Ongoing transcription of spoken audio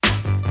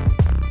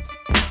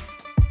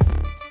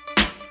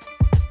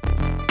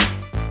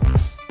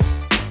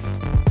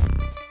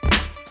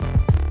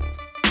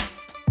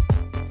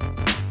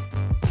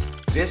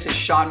This is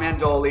Sean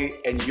Mandoli,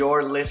 and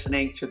you're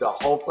listening to the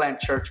Hope Land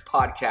Church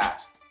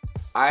podcast.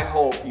 I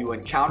hope you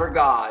encounter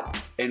God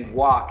and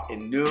walk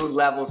in new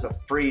levels of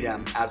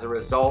freedom as a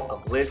result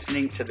of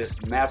listening to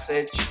this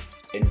message.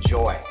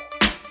 Enjoy.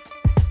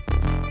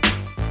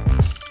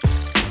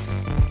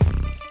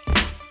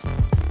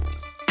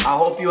 I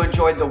hope you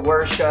enjoyed the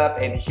worship,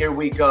 and here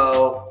we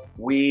go.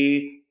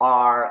 We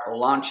are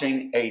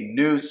launching a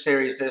new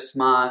series this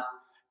month,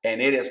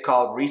 and it is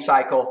called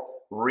Recycle,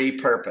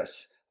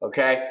 Repurpose.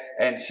 Okay,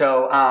 and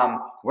so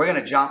we're going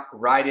to jump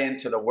right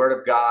into the Word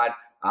of God.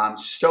 I'm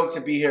stoked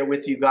to be here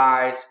with you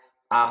guys.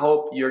 I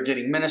hope you're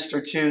getting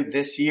ministered to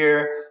this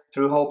year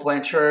through Hope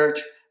Land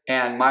Church,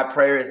 and my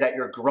prayer is that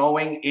you're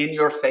growing in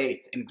your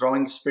faith and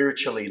growing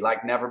spiritually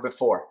like never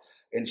before.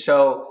 And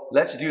so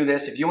let's do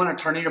this. If you want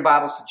to turn in your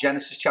Bibles to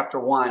Genesis chapter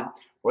 1,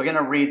 we're going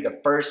to read the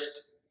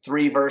first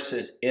 3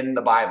 verses in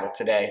the Bible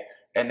today,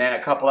 and then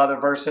a couple other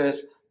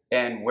verses,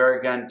 and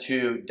we're going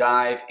to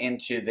dive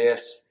into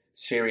this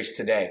series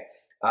today.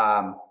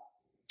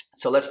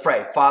 So let's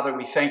pray. Father,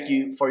 we thank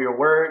you for your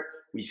word.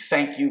 We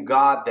thank you,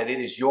 God, that it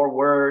is your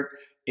word.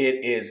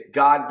 It is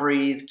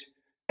God-breathed.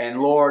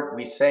 And Lord,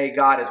 we say,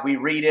 God, as we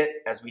read it,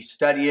 as we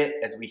study it,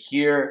 as we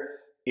hear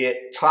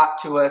it taught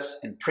to us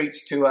and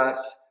preached to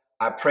us,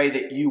 I pray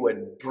that you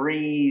would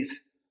breathe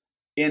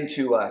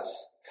into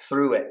us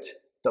through it,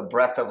 the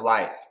breath of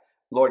life.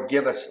 Lord,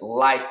 give us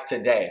life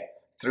today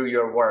through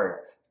your word.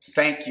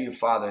 Thank you,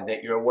 Father,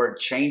 that your word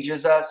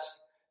changes us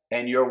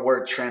and your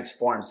word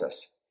transforms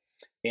us.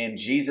 In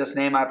Jesus'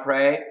 name I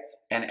pray.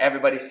 And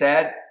everybody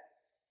said,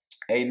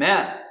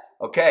 amen.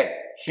 Okay,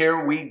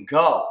 here we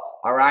go.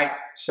 All right,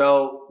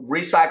 so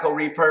recycle,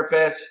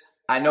 repurpose.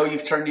 I know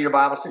you've turned to your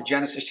Bibles to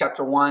Genesis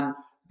chapter 1,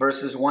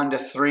 verses 1 to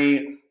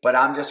 3, but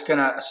I'm just going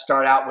to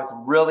start out with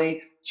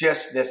really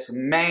just this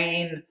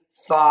main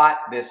thought,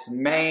 this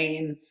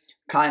main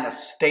kind of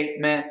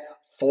statement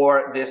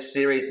for this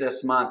series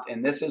this month.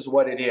 And this is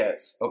what it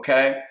is,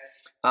 okay?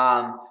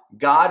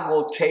 God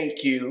will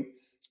take you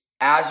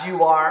as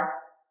you are,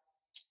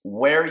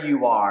 where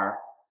you are,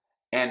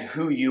 and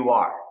who you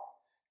are,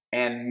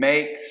 and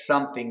make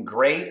something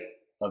great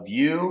of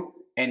you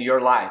and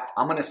your life.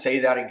 I'm going to say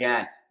that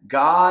again.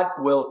 God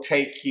will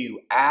take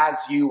you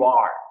as you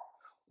are,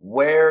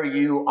 where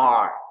you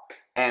are,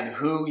 and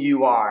who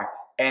you are,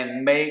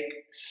 and make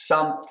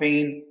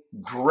something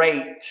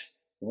great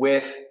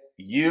with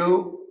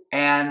you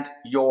and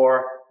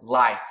your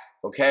life.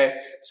 Okay,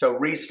 so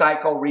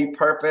recycle,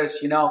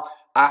 repurpose. You know,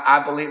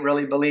 I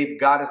really believe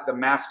God is the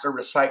master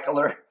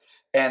recycler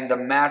and the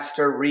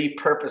master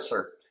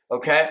repurposer.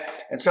 Okay,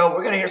 and so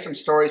we're going to hear some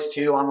stories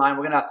too online.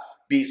 We're going to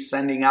be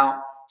sending out,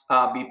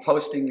 be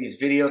posting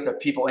these videos of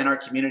people in our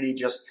community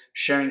just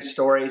sharing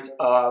stories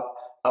of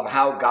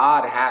how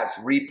God has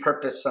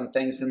repurposed some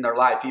things in their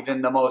life,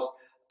 even the most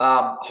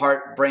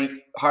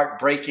heartbreaking,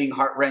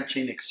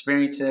 heart-wrenching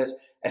experiences,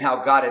 and how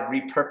God had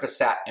repurposed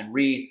that and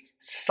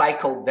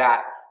recycled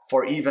that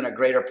for even a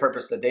greater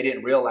purpose that they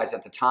didn't realize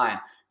at the time.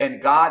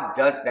 And God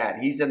does that.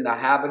 He's in the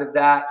habit of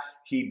that.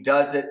 He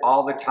does it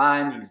all the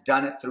time. He's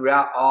done it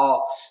throughout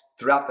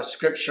the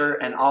scripture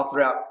and all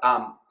throughout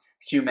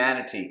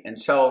humanity. And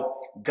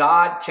so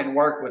God can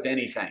work with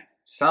anything.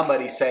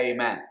 Somebody say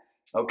amen.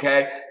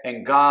 Okay?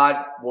 And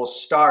God will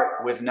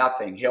start with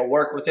nothing. He'll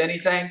work with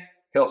anything.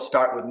 He'll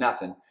start with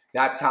nothing.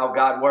 That's how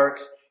God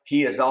works.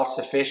 He is all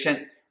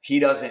sufficient. He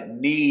doesn't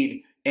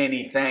need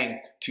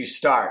anything to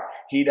start.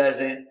 He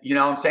doesn't, you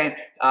know what I'm saying?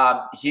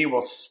 He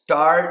will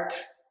start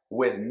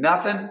with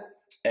nothing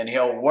and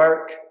he'll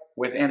work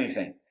with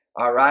anything.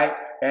 All right?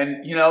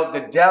 And, you know, the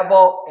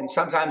devil and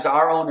sometimes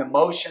our own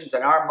emotions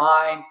and our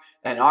mind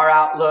and our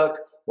outlook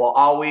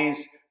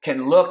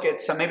can look at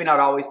some, maybe not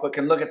always, but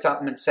can look at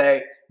something and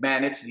say,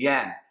 man, it's the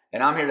end.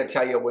 And I'm here to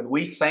tell you, when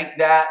we think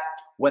that,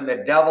 when the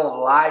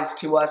devil lies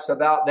to us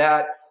about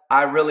that,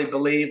 I really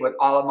believe with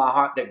all of my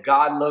heart that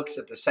God looks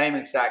at the same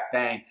exact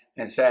thing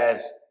and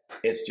says,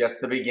 it's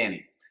just the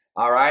beginning.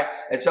 All right?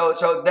 And so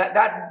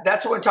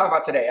that's what we're talking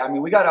about today. I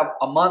mean, we got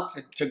a month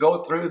to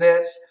go through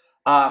this.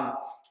 But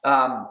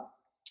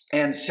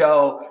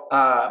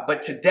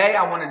today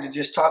I wanted to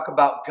just talk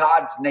about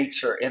God's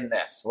nature in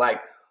this.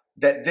 Like,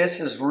 that this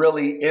is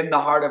really in the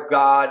heart of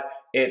God.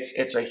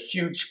 It's a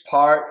huge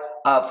part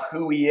of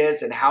who he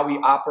is and how he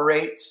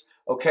operates.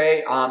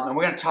 Okay? And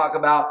we're going to talk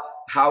about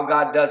how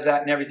God does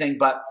that and everything,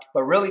 but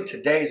really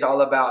today's all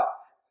about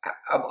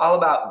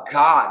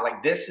God.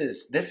 Like this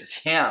is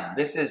him.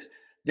 This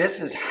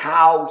is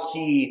how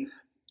he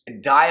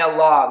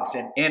dialogues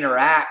and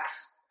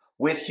interacts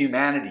with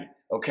humanity.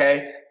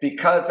 Okay,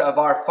 because of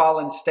our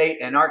fallen state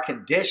and our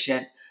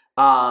condition,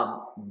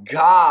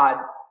 God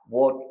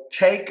will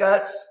take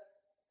us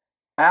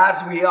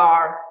as we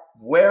are,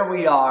 where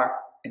we are,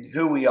 and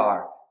who we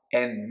are,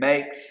 and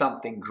make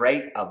something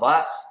great of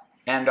us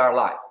and our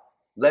life.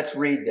 Let's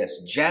read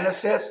this.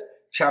 Genesis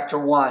chapter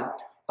 1,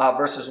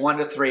 verses 1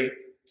 to 3.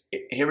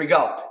 Here we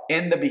go.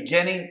 In the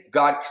beginning,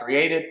 God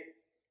created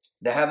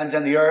the heavens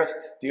and the earth.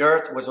 The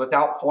earth was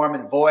without form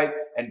and void,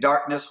 and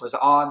darkness was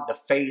on the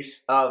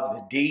face of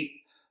the deep.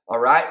 All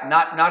right.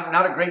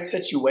 Not a great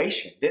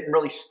situation. Didn't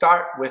really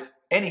start with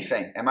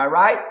anything. Am I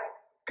right?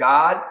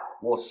 God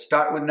will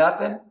start with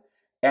nothing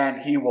and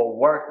he will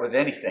work with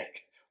anything.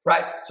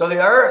 Right. So the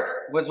earth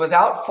was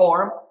without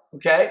form.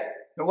 Okay.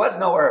 There was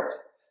no earth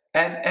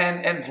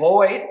and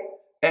void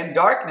and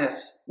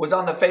darkness was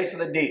on the face of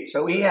the deep.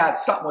 So he had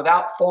something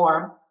without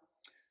form.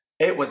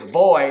 It was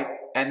void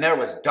and there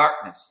was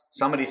darkness.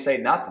 Somebody say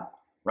nothing,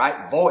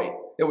 right? Void.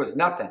 There was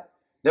nothing.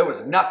 There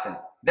was nothing.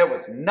 There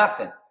was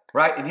nothing,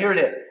 right? And here it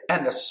is.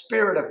 And the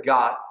Spirit of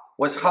God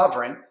was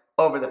hovering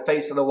over the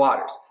face of the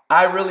waters.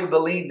 I really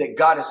believe that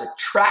God is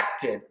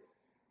attracted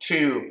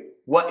to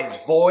what is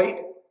void,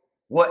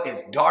 what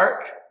is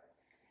dark,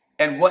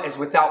 and what is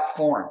without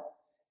form.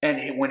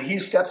 And when he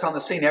steps on the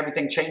scene,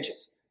 everything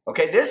changes.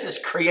 Okay, this is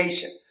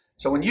creation.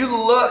 So when you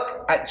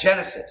look at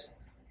Genesis,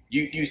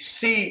 you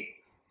see,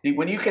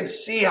 when you can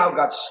see how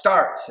God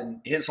starts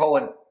and his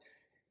whole,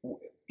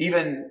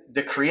 even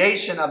the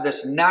creation of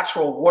this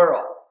natural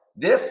world,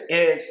 this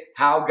is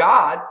how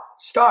God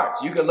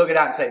starts. You can look at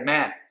that and say,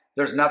 man,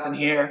 there's nothing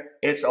here.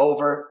 It's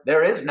over.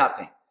 There is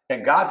nothing.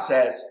 And God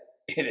says,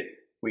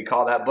 we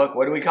call that book,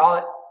 what do we call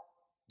it?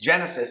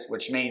 Genesis,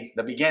 which means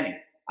the beginning.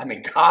 I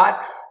mean, God,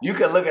 you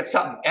can look at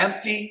something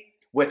empty,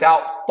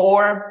 without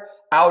form,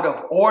 out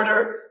of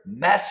order,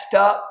 messed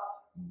up,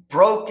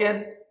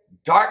 broken,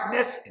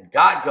 darkness, and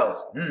God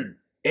goes,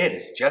 it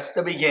is just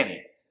the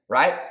beginning,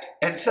 right?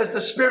 And it says the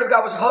Spirit of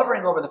God was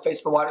hovering over the face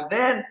of the waters.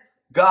 Then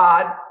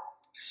God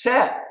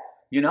said,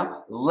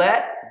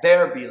 let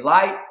there be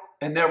light,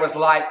 and there was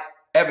light.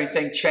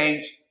 Everything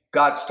changed.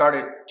 God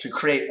started to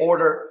create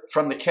order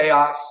from the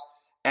chaos,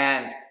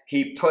 and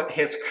he put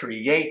his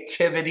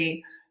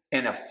creativity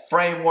in a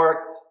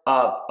framework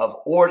of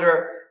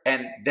order,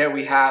 and there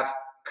we have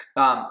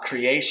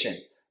creation.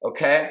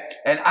 Okay,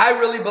 and I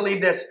really believe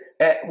this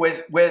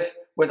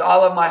with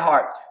all of my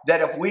heart,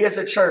 that if we as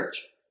a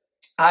church,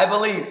 I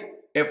believe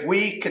if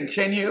we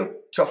continue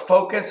to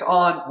focus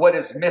on what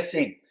is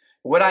missing,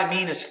 what I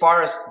mean as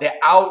far as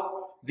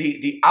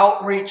the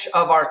outreach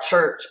of our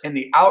church and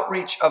the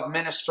outreach of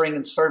ministering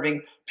and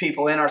serving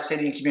people in our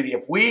city and community,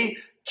 if we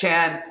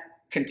can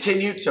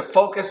continue to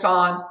focus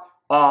on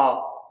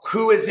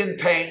who is in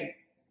pain,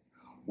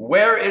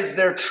 where is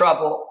there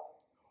trouble,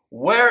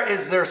 where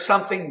is there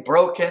something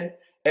broken,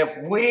 if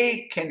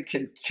we can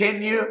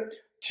continue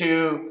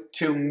to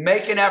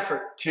make an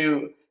effort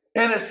to,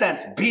 in a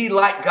sense, be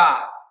like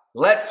God.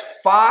 Let's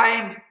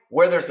find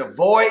where there's a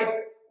void,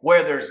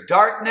 where there's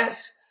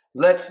darkness.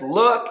 Let's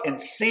look and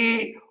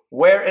see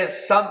where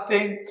is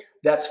something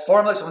that's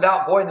formless,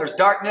 without void, and there's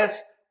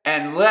darkness.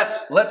 And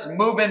let's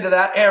move into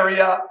that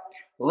area.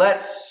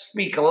 Let's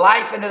speak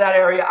life into that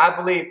area. I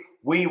believe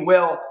we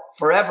will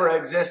forever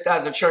exist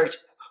as a church.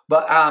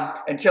 But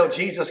until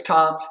Jesus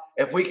comes,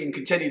 if we can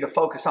continue to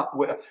focus on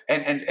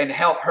and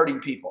help hurting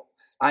people,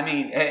 I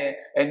mean,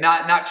 and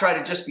not try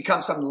to just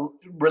become some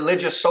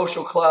religious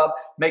social club,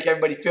 make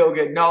everybody feel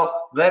good. No,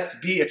 let's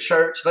be a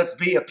church. Let's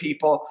be a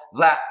people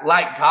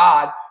like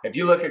God. If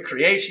you look at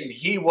creation,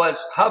 he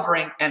was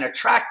hovering and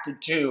attracted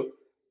to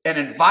an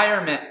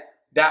environment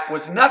that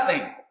was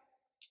nothing,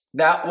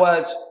 that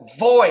was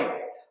void,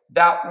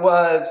 that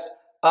was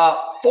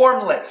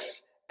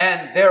formless,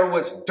 and there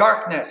was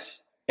darkness.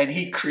 And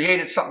he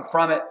created something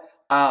from it.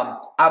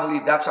 I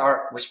believe that's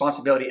our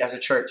responsibility as a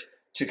church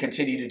to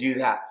continue to do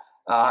that.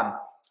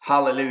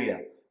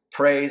 Hallelujah.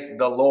 Praise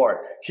the Lord.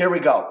 Here we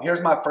go.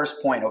 Here's my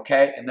first point,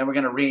 okay? And then we're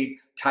going to read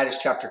Titus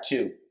chapter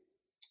 2,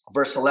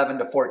 verse 11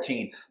 to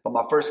 14. But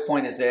my first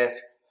point is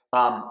this.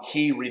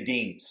 He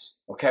redeems.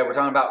 Okay, we're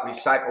talking about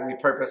recycle,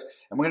 repurpose.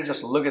 And we're going to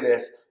just look at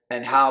this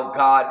and how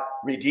God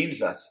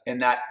redeems us. And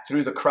that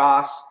through the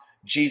cross,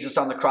 Jesus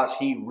on the cross,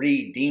 he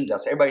redeemed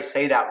us. Everybody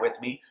say that with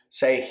me.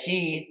 Say,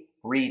 he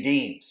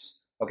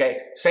redeems. Okay,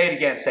 say it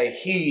again. Say,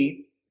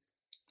 he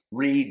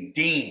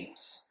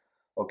redeems.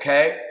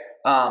 Okay,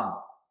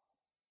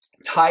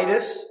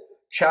 Titus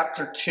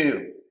chapter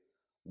 2,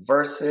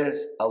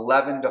 verses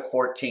 11 to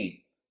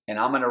 14. And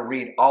I'm going to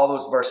read all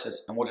those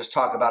verses and we'll just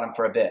talk about them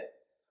for a bit.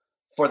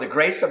 For the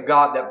grace of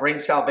God that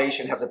brings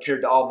salvation has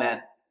appeared to all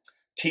men,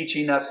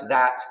 teaching us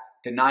that,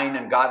 denying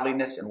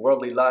ungodliness and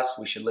worldly lust,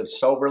 we should live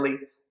soberly,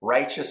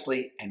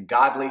 righteously, and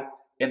godly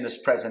in this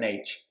present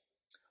age,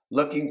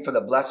 looking for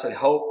the blessed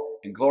hope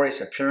and glorious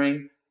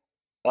appearing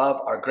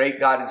of our great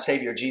God and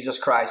Savior, Jesus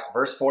Christ.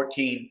 Verse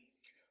 14,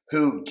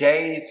 who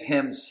gave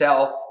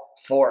himself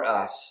for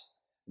us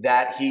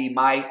that he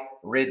might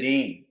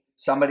redeem.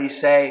 Somebody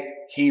say,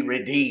 he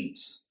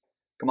redeems.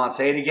 Come on,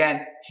 say it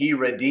again. He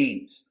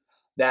redeems.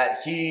 That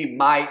he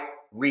might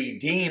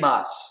redeem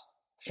us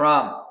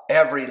from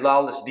every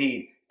lawless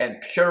deed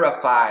and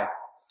purify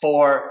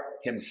for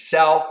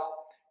himself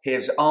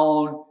his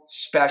own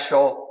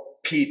special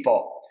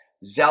people,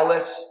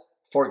 zealous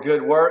for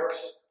good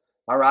works.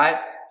 All right.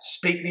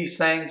 Speak these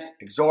things,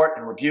 exhort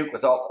and rebuke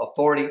with all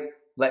authority.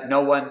 Let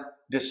no one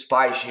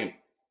despise you.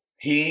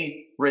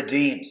 He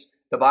redeems.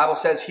 The Bible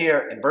says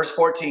here in verse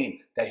 14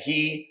 that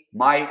he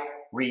might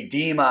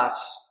redeem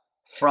us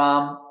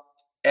from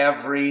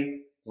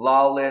every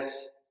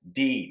lawless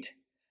deed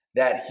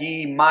that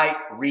he might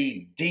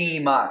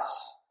redeem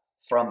us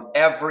from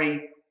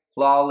every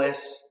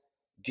lawless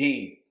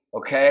deed.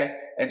 Okay?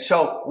 And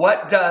so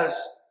what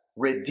does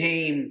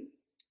redeem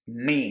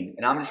mean?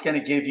 And I'm just going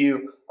to give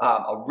you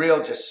a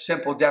real, just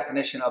simple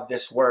definition of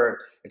this word.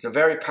 It's a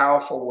very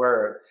powerful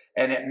word,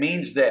 and it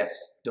means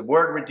this. The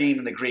word redeem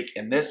in the Greek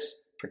in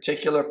this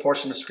particular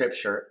portion of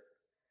scripture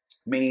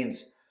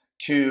means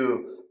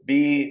to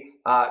be,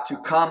 to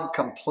come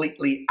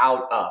completely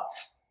out of.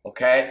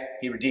 Okay?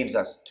 He redeems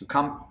us to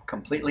come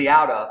completely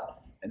out of.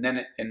 And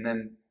then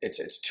it's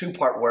a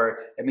two-part word.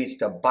 It means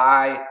to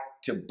buy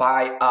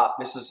up.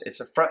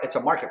 It's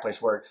a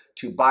marketplace word,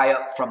 to buy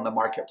up from the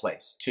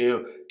marketplace,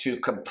 to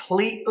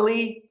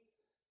completely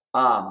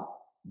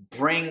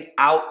bring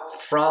out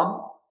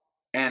from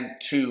and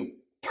to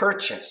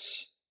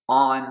purchase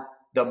on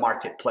the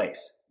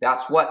marketplace.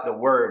 That's what the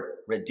word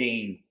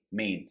redeem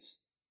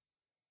means.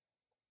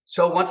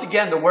 So once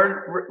again, the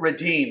word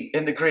redeem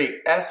in the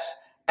Greek,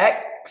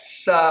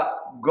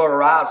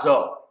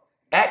 exagorazo.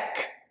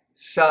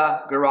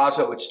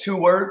 Exagorazo. It's two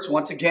words.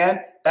 Once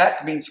again,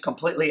 ek means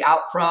completely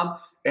out from,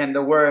 and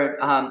the word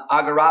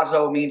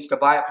agorazo means to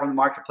buy it from the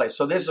marketplace.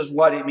 So this is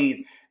what it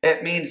means.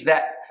 It means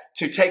that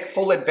to take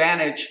full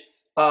advantage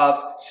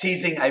of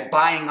seizing a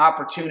buying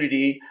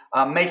opportunity,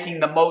 making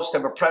the most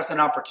of a present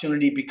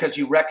opportunity because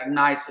you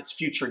recognize its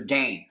future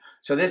gain.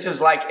 So this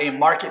is like a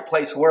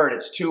marketplace word.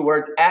 It's two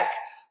words, ek.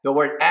 The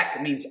word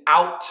ek means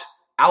out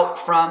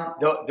from.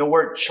 The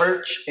word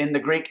church in the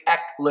Greek,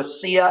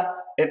 ekklesia,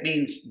 it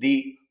means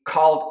the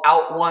called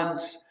out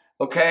ones.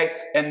 Okay,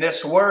 and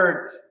this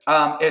word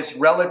is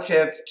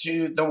relative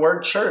to the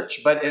word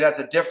church, but it has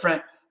a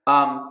different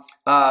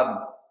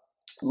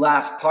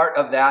last part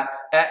of that,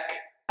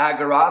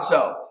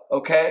 agorazo.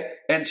 Okay,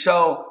 and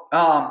so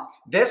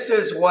this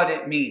is what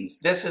it means.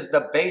 This is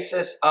the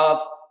basis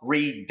of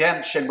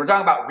redemption. We're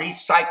talking about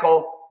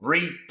recycle,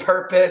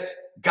 repurpose.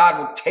 God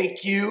will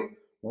take you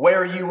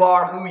where you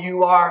are, who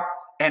you are,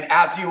 and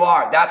as you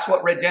are. That's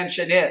what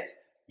redemption is.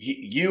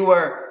 You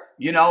were,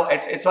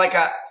 it's like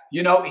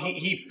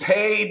he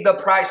paid the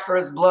price for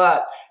his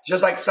blood. It's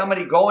just like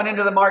somebody going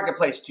into the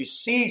marketplace to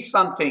see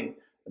something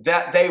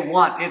that they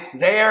want. It's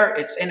there.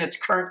 It's in its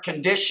current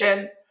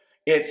condition.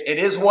 It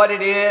is what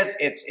it is.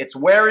 It's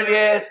where it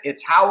is.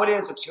 It's how it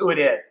is. It's who it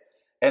is.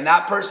 And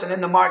that person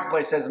in the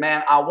marketplace says,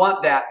 man, I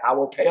want that. I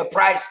will pay a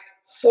price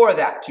for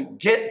that, to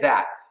get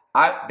that.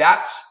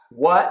 That's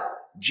what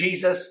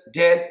Jesus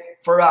did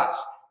for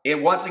us.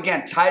 And once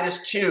again,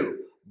 Titus 2,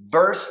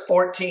 verse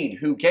 14,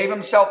 who gave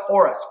himself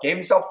for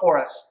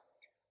us,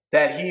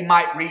 that he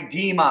might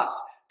redeem us,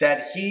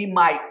 that he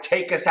might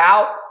take us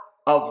out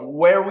of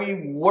where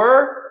we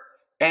were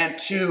and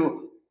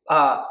to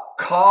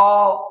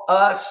call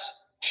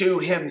us to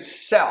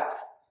himself.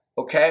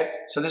 Okay?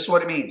 So this is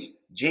what it means.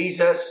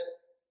 Jesus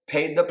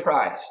paid the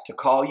price to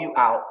call you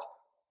out,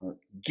 or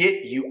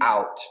get you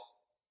out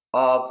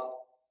of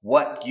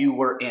what you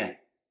were in.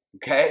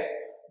 Okay?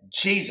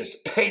 Jesus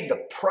paid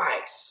the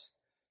price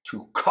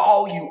to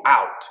call you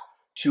out,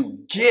 to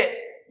get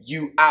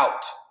you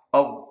out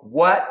of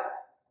what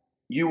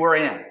you were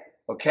in.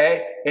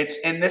 Okay?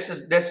 This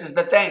is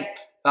the thing.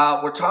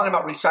 We're talking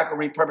about recycle,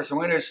 repurpose, and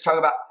we're going to just talk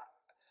about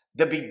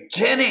the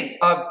beginning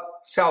of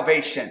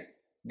salvation.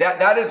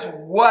 That is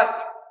what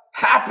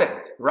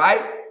happened,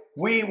 right?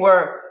 We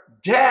were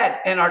dead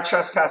in our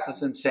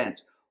trespasses and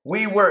sins.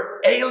 We were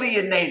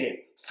alienated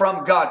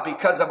from God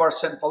because of our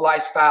sinful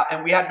lifestyle,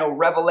 and we had no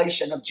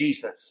revelation of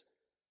Jesus.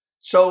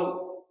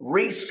 So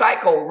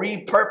recycle,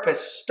 repurpose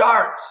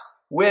starts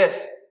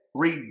with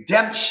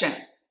redemption,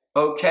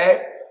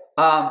 okay?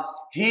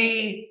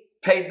 He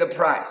paid the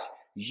price.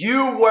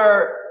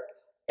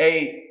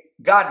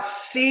 God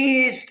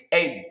seized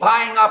a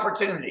buying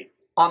opportunity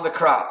on the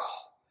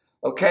cross,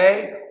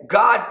 okay?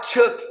 God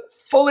took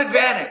full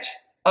advantage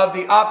of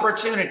the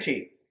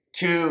opportunity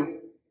to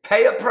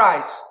pay a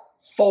price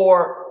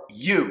for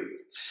you.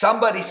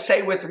 Somebody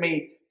say with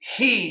me,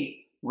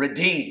 he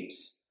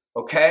redeems,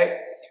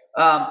 okay?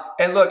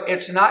 And look,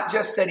 it's not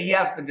just that he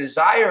has the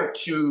desire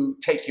to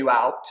take you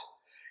out.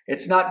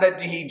 It's not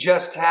that he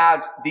just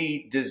has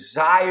the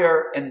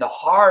desire and the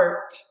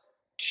heart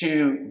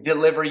to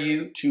deliver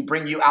you, to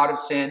bring you out of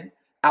sin,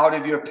 out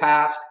of your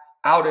past,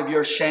 out of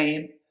your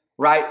shame,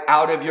 right?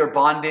 Out of your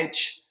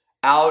bondage,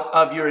 out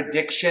of your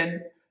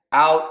addiction,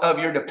 out of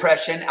your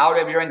depression,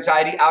 out of your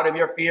anxiety, out of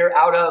your fear,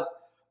 out of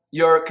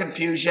your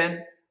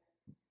confusion.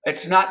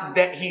 It's not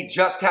that he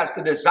just has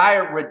the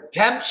desire.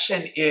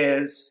 Redemption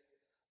is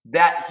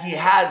that he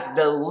has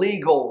the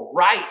legal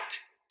right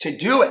to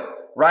do it,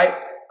 right?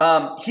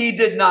 He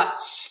did not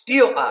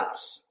steal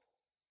us.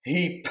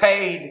 He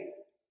paid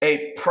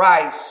a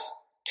price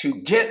to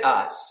get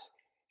us.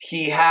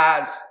 He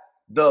has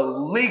the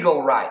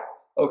legal right,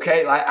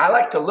 okay? I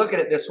like to look at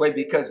it this way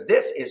because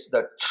this is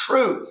the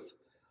truth,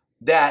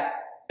 that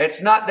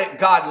it's not that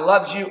God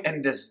loves you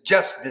and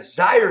just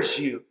desires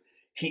you.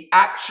 He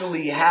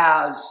actually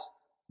has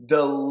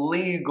the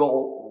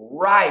legal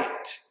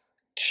right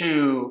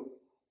to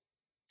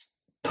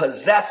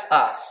possess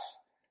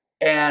us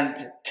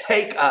and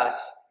take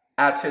us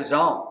as his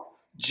own.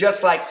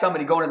 Just like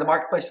somebody going to the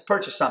marketplace to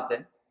purchase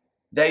something,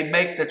 they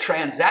make the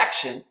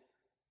transaction.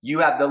 You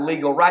have the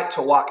legal right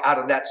to walk out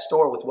of that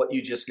store with what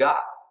you just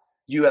got.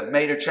 You have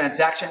made a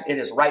transaction. It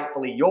is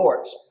rightfully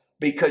yours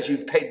because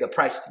you've paid the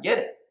price to get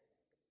it.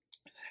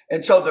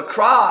 And so the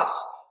cross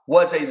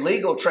was a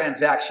legal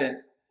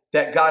transaction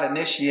that God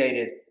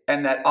initiated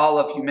and that all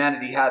of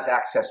humanity has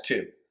access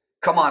to.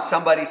 Come on,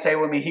 somebody say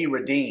with me, he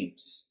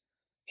redeems.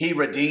 He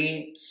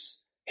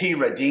redeems. He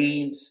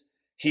redeems.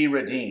 He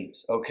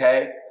redeems.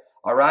 Okay?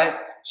 All right?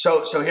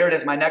 So here it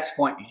is, my next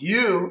point.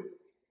 You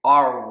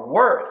are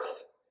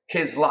worth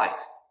his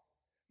life.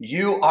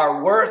 You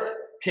are worth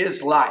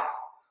his life.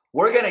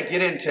 We're going to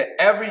get into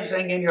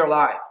everything in your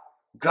life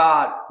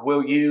God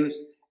will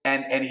use,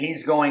 and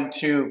he's going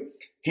to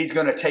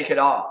take it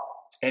all,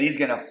 and he's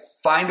going to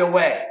find a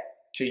way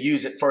to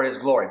use it for his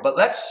glory. But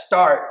let's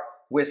start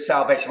with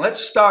salvation.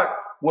 Let's start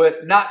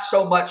with not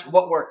so much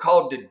what we're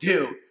called to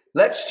do.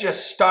 Let's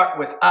just start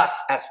with us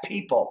as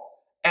people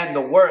and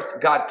the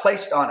worth God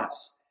placed on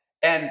us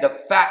and the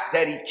fact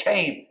that he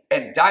came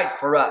and died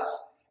for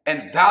us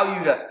and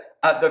valued us.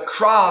 The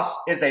cross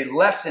is a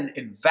lesson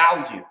in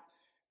value.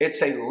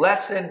 It's a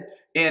lesson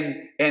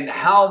in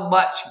how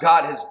much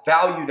God has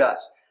valued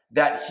us,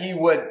 that he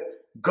would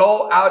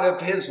go out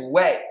of his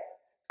way,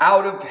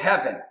 out of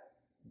heaven,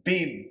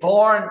 be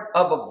born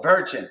of a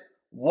virgin,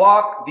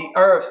 walk the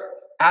earth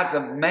as a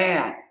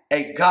man,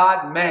 a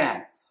God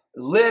man,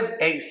 live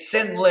a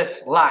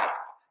sinless life,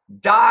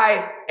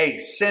 die a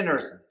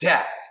sinner's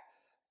death,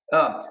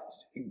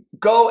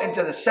 go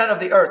into the center of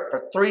the earth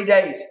for 3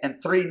 days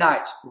and 3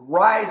 nights,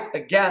 rise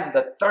again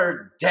the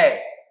third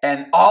day.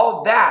 And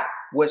all that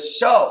was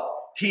so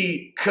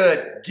he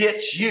could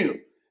get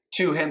you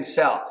to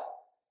himself.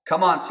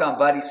 Come on,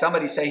 somebody.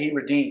 Somebody say he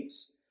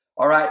redeems.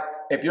 All right.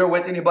 If you're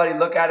with anybody,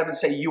 look at him and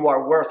say, you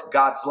are worth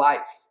God's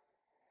life.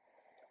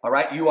 All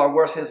right. You are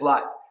worth his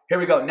life. Here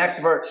we go. Next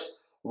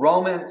verse.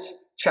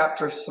 Romans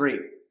chapter 3,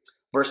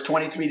 verse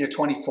 23 to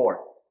 24.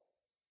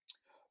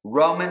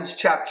 Romans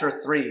chapter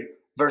 3,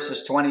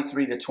 verses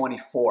 23 to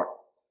 24.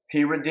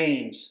 He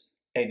redeems,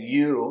 and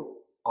you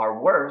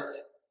are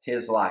worth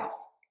his life.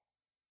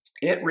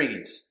 It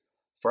reads,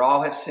 for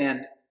all have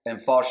sinned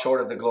and fall short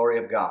of the glory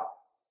of God.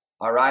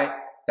 All right?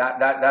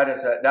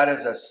 That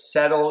is a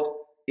settled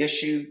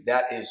issue.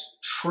 That is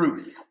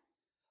truth.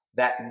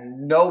 That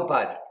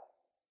nobody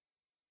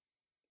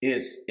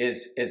is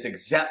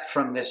exempt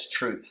from this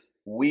truth.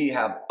 We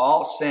have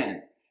all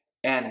sinned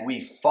and we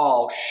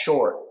fall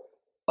short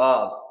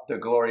of the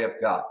glory of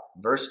God.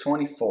 Verse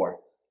 24,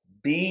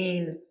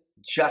 being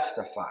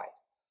justified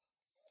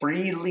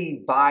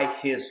freely by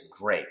his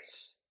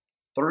grace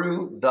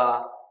through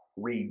the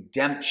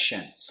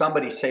redemption.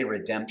 Somebody say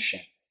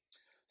redemption.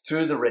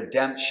 Through the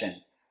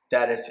redemption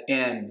that is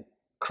in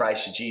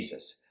Christ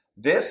Jesus.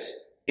 This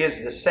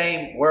is the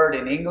same word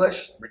in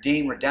English,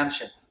 redeem,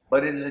 redemption,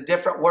 but it is a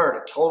different word,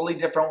 a totally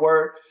different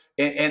word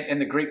in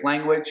the Greek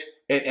language.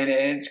 And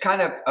it's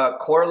kind of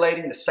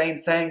correlating the same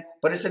thing,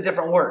 but it's a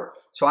different word.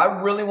 So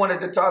I really wanted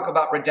to talk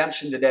about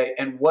redemption today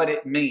and what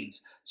it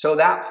means. So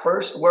that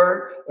first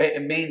word,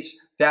 it means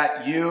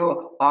that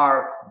you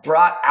are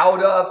brought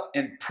out of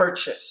and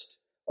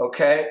purchased,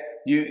 okay?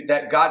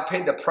 That God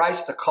paid the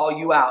price to call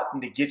you out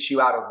and to get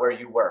you out of where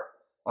you were,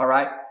 all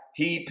right?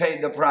 He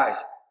paid the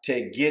price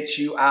to get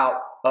you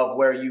out of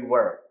where you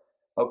were,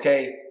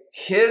 okay?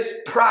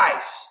 His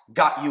price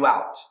got you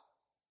out.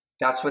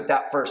 That's what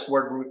that first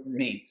word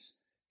means.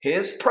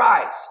 His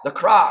price, the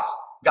cross,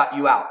 got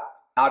you out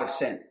of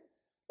sin,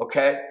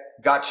 okay?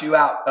 Got you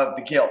out of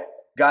the guilt,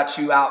 got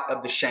you out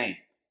of the shame.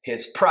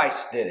 His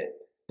price did it.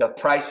 The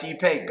price he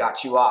paid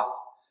got you off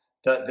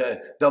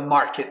the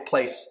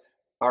marketplace,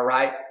 all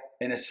right?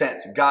 In a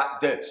sense, God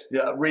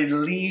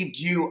relieved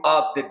you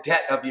of the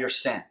debt of your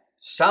sin.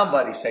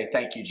 Somebody say,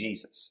 thank you,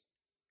 Jesus.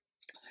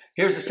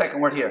 Here's the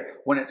second word here.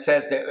 When it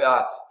says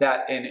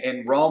that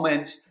in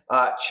Romans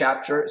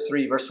chapter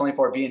 3, verse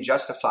 24, being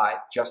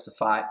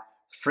justified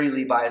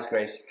freely by his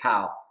grace.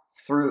 How?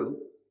 Through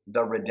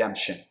the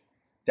redemption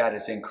that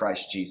is in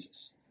Christ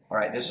Jesus. All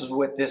right, this is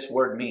what this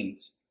word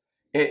means.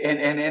 And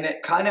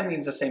it kind of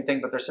means the same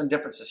thing, but there's some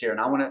differences here. And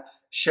I want to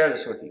share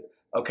this with you.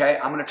 Okay,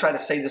 I'm going to try to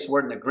say this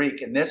word in the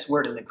Greek. And this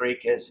word in the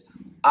Greek is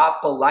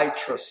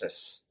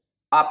apolaitrosis.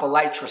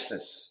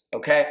 Apolaitrosis.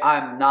 Okay,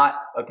 I'm not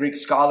a Greek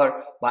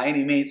scholar by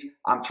any means.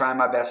 I'm trying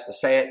my best to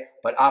say it.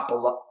 But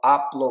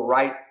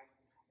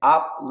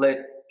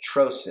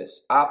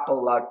apolaitrosis.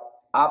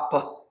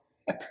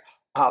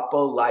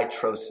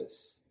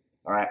 Apolaitrosis.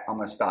 All right, I'm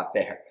going to stop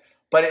there.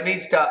 But it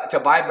means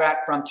to buy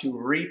back from, to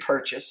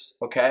repurchase.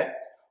 Okay,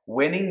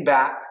 winning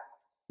back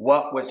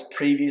what was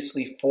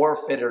previously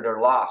forfeited or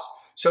lost.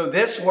 So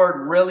this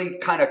word really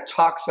kind of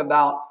talks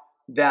about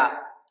that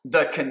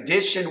the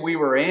condition we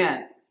were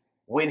in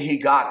when he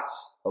got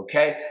us,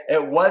 okay?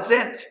 It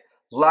wasn't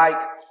like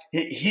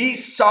he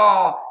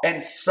saw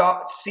and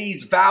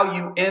sees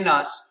value in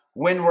us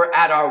when we're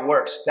at our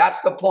worst.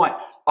 That's the point.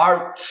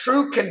 Our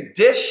true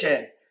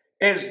condition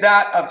is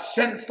that of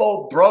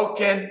sinful,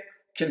 broken,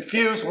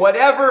 confused,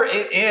 whatever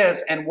it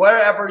is, and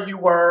wherever you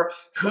were,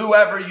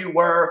 whoever you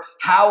were,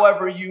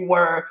 however you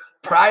were,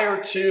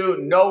 prior to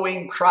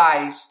knowing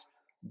Christ,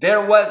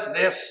 there was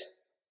this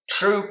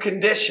true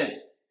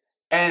condition.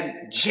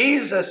 And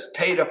Jesus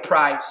paid a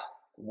price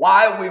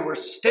while we were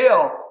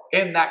still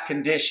in that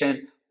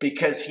condition,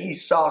 because he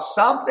saw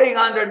something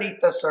underneath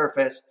the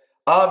surface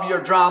of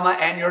your drama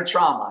and your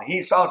trauma.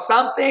 He saw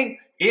something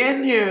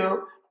in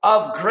you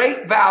of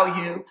great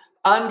value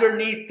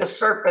underneath the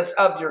surface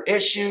of your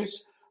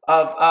issues,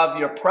 of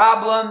your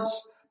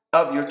problems,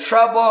 of your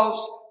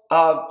troubles,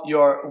 of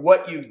your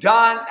what you've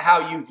done,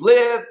 how you've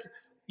lived,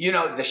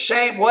 the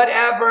shame,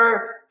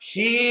 whatever.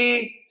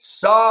 He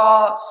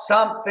saw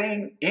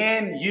something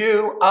in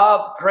you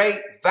of great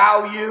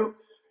value.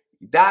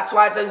 That's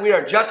why it says we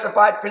are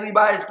justified freely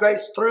by his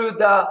grace through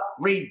the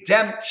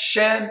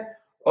redemption.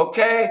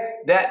 Okay,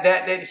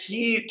 that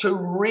he to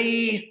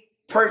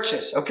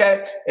repurchase.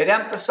 Okay, it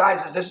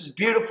emphasizes, this is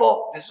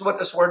beautiful. This is what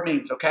this word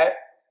means. Okay,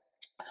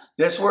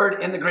 this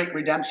word in the Greek,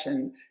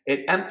 redemption,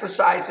 it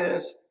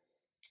emphasizes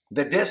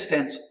the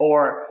distance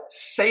or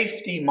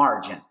safety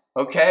margin.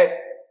 Okay,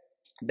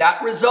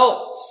 that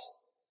results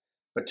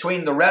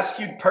between the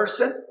rescued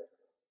person.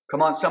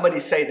 Come on, somebody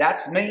say,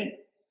 that's me.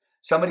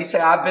 Somebody say,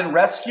 I've been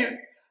rescued.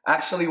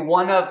 Actually,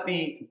 one of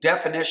the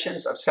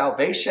definitions of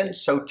salvation,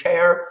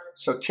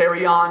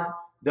 soterion,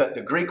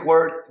 the Greek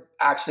word,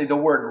 actually the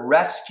word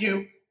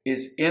rescue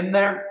is in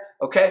there.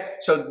 Okay,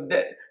 so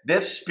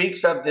this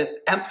speaks of this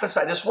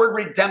word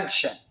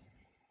redemption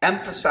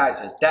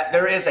emphasizes that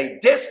there is a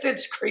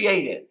distance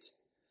created.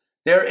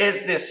 There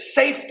is this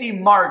safety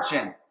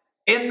margin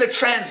in the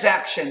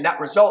transaction that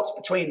results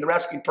between the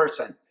rescued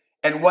person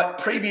and what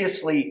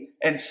previously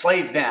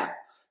enslaved them.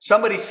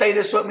 Somebody say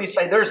this with me.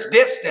 Say, there's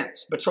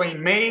distance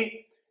between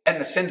me and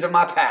the sins of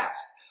my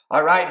past.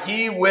 All right.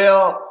 He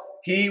will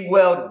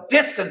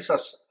distance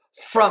us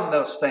from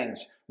those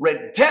things.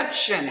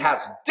 Redemption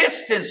has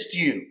distanced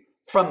you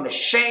from the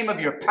shame of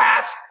your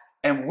past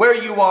and where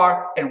you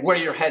are and where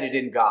you're headed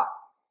in God.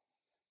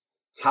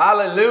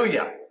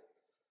 Hallelujah.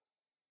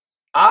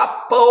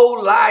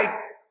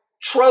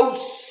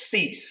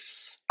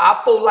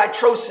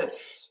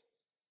 Apolitrosis.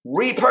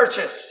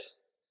 Repurchase.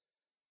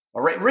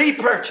 All right.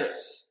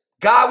 Repurchase.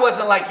 God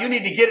wasn't like, you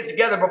need to get it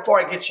together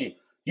before I get you.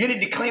 You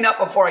need to clean up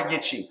before I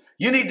get you.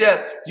 You need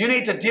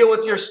to deal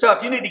with your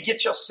stuff. You need to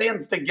get your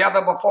sins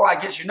together before I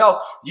get you. No,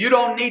 you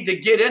don't need to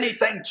get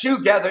anything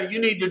together. You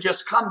need to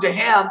just come to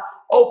him,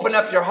 open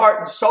up your heart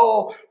and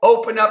soul,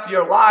 open up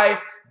your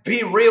life,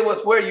 be real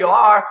with where you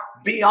are,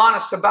 be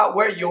honest about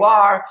where you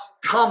are,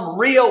 come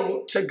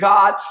real to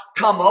God,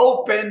 come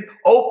open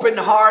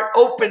heart,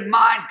 open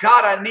mind.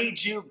 God, I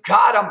need you.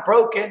 God, I'm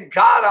broken.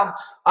 God,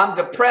 I'm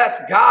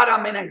depressed. God,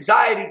 I'm in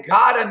anxiety.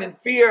 God, I'm in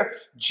fear.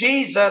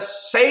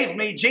 Jesus, save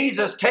me.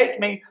 Jesus,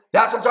 take me.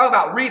 That's what I'm talking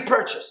about.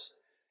 Repurchase.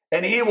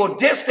 And he will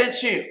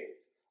distance you,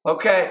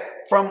 okay,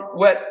 from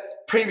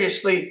what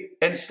previously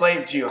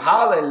enslaved you.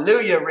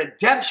 Hallelujah.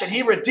 Redemption.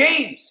 He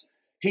redeems.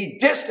 He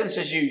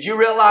distances you. You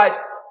realize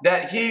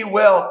that he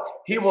will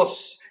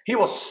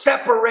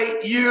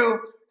separate you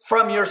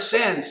from your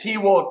sins. He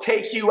will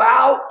take you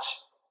out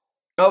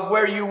of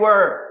where you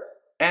were.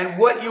 And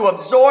what you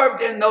absorbed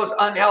in those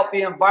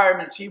unhealthy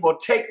environments, he will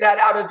take that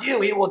out of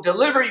you. He will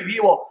deliver you. He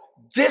will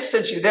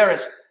distance you. There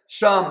is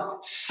some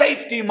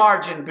safety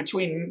margin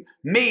between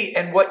me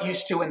and what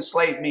used to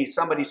enslave me.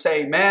 Somebody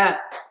say, man,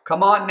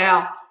 come on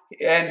now.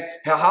 And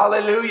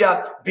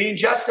hallelujah, being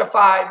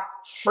justified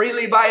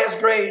freely by his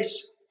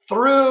grace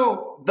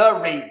through the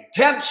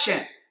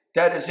redemption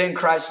that is in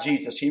Christ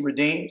Jesus. He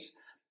redeems,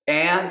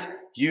 and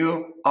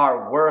you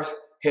are worth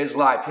his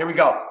life. Here we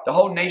go. The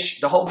whole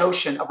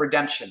notion of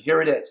redemption. Here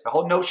it is. The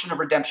whole notion of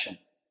redemption.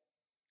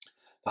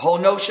 The whole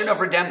notion of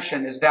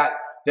redemption is that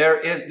there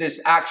is this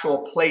actual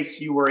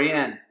place you were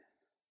in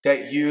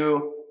that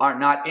you are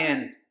not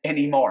in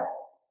anymore.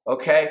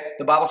 Okay?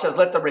 The Bible says,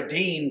 let the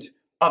redeemed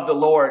of the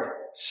Lord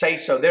say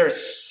so. There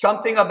is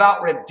something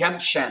about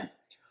redemption.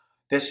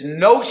 This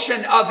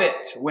notion of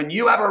it, when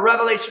you have a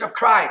revelation of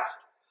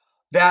Christ,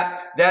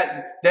 that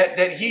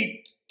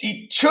he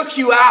took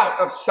you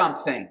out of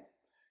something.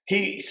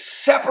 He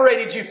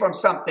separated you from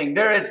something.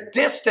 There is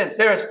distance.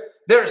 There's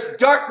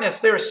darkness.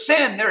 There's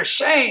sin. There's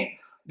shame.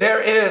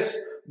 There is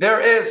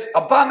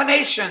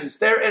abominations.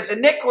 There is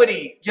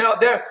iniquity.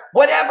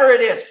 Whatever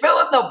it is, fill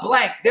in the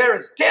blank. There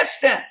is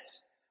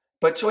distance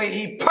between.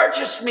 He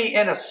purchased me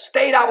in a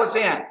state I was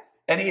in,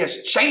 and he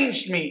has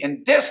changed me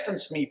and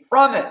distanced me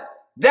from it.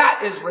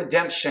 That is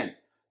redemption.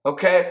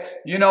 Okay.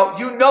 You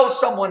know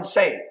someone's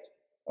saved.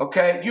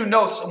 Okay. You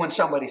know when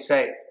somebody's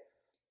saved.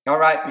 All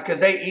right.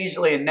 Because they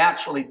easily and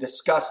naturally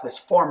discuss this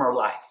former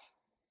life.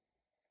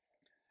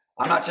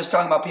 I'm not just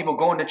talking about people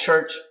going to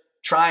church,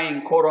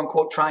 trying, quote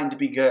unquote, trying to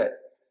be good.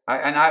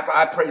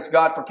 I praise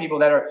God for people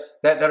that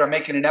are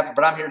making an effort.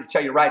 But I'm here to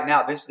tell you right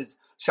now,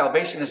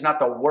 salvation is not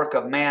the work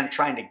of man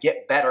trying to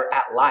get better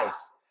at life.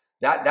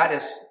 That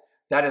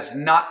is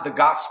not the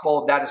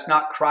gospel. That is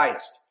not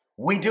Christ.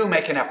 We do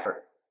make an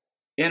effort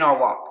in our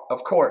walk,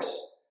 of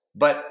course.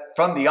 But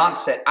from the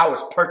onset, I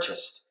was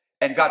purchased,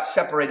 and God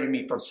separated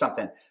me from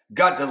something.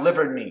 God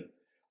delivered me.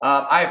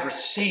 I have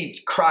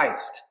received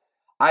Christ.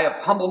 I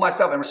have humbled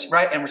myself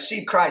and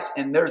received Christ,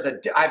 and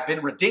I've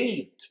been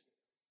redeemed.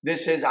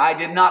 I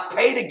did not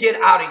pay to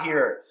get out of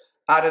here,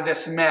 out of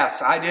this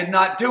mess. I did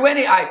not do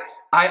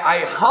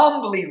I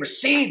humbly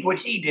received what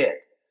he did.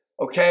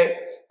 Okay?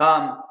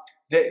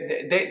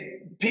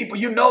 People,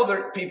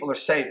 that people are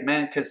saved,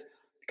 man,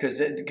 because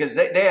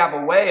they have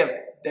a way of,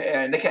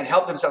 and they can't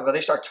help themselves, but they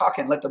start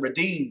talking. Let the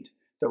redeemed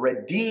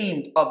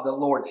of the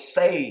Lord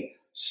say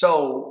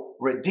so.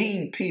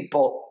 Redeemed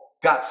people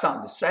got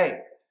something to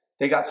say.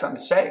 They got something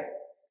to say.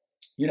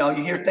 You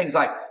hear things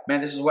like,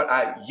 man, this is what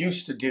I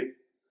used to do.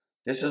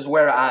 This is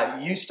where I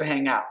used to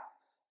hang out.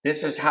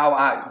 This is how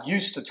I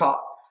used to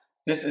talk.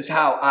 This is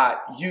how I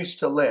used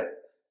to live,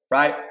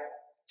 right?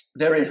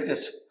 Those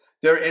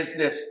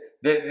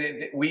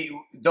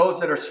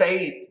that are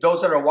saved,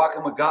 those that are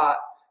walking with God,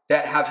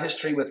 that have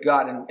history with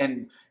God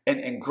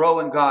and grow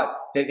in God,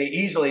 they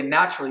easily,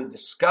 naturally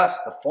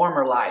discuss the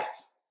former life,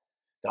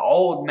 the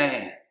old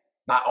man,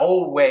 my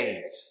old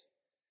ways,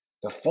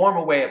 the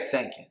former way of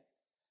thinking.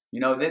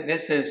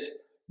 This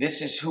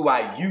is who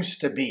I used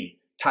to be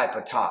type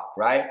of talk,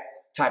 right?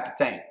 Type of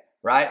thing,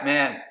 right?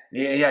 Man,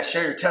 yeah,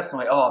 share your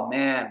testimony. Oh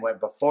man,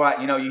 before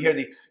you hear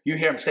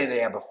them say that,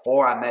 yeah,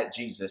 before I met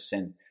Jesus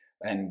and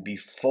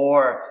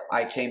before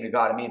I came to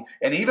God. I mean,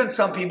 and even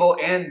some people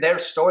in their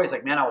stories,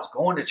 like, man, I was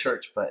going to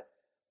church, but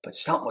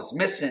something was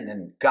missing,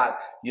 and God,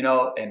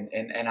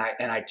 and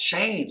I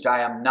changed.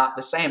 I am not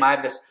the same. I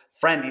have this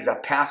friend, he's a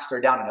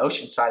pastor down in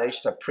Oceanside. I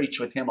used to preach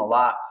with him a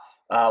lot.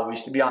 We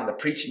used to be on the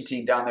preaching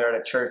team down there at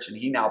a church, and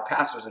he now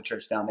pastors a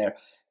church down there.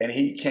 And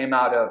he came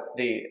out of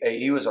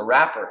he was a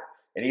rapper,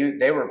 and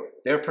they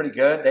were pretty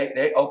good.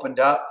 They opened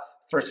up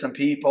for some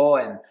people,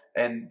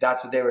 and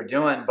that's what they were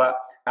doing. But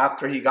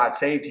after he got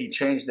saved, he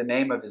changed the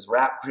name of his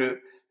rap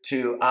group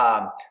to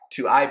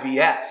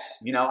IBS.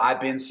 I've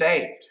been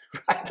saved,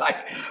 right?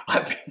 Like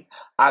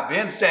I've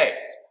been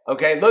saved.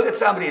 Okay, look at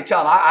somebody and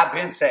tell them I've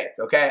been saved.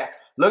 Okay.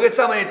 Look at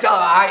somebody and tell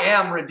them I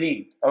am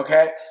redeemed,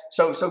 okay?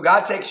 So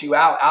God takes you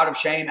out of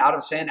shame, out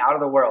of sin, out of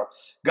the world.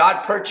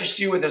 God purchased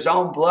you with his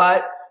own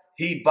blood.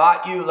 He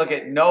bought you, look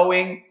at,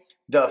 knowing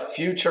the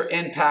future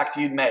impact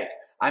you'd make.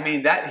 I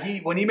mean,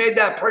 when he made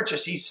that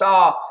purchase, he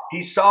saw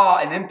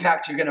an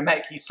impact you're going to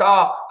make. He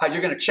saw how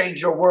you're going to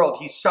change your world.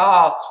 He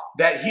saw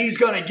that he's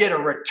going to get a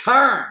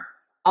return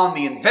on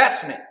the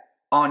investment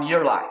on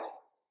your life,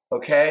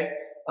 okay?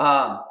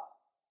 And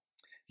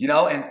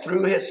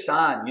through his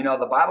son,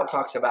 the Bible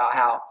talks about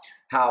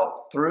how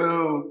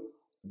through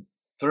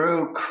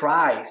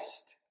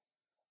Christ,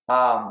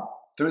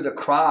 through the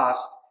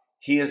cross,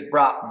 he has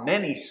brought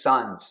many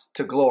sons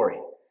to glory.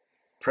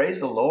 Praise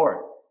the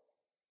Lord.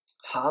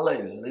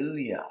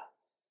 Hallelujah.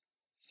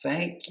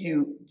 Thank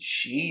you,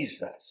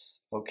 Jesus.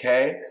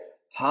 Okay.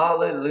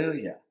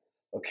 Hallelujah.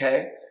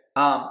 Okay.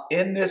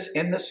 In this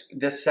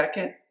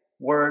second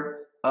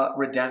word,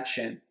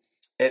 redemption,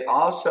 it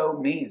also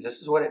means,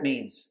 this is what it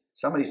means.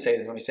 Somebody say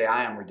this when we say,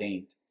 I am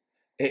redeemed.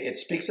 It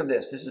speaks of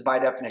this. This is by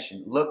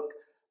definition. Look,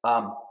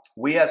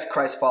 we as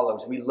Christ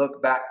followers, we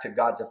look back to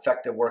God's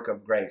effective work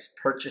of grace,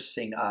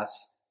 purchasing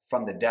us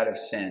from the debt of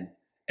sin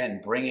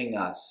and bringing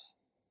us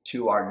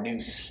to our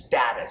new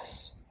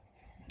status,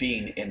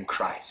 being in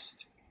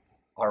Christ.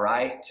 All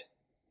right?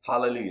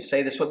 Hallelujah.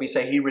 Say this with me.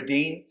 Say, he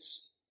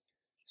redeems.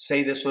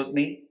 Say this with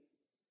me.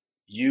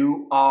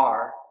 You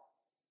are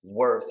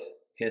worth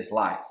his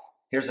life.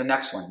 Here's the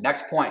next one.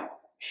 Next point.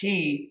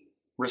 He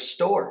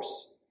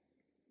restores.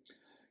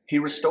 He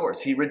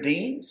restores. He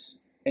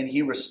redeems and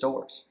he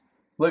restores.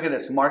 Look at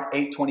this. Mark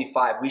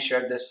 8:25. We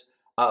shared this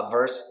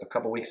verse a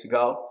couple weeks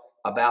ago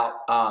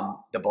about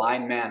the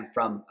blind man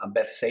from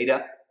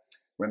Bethsaida.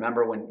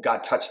 Remember when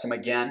God touched him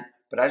again?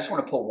 But I just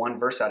want to pull one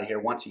verse out of here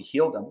once he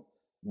healed him.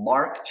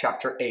 Mark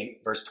chapter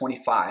 8, verse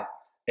 25.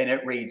 And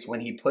it reads,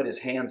 when he put his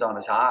hands on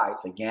his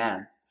eyes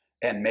again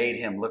and made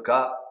him look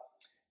up,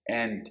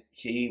 and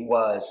he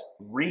was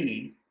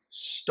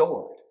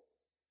restored.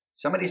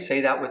 Somebody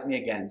say that with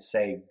me again.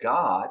 Say,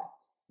 God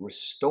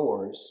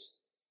restores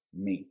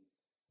me.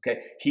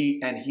 Okay.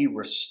 He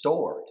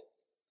restored,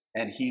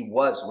 and he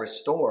was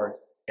restored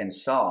and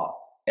saw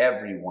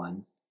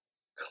everyone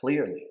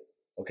clearly.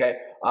 Okay.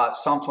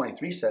 Psalm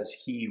 23 says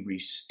he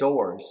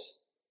restores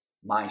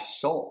my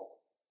soul.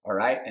 All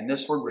right. And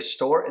this word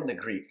restore in the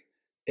Greek,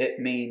 it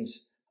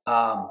means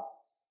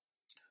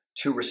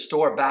to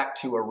restore back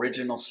to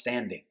original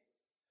standing.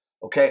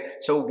 Okay.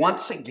 So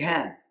once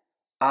again,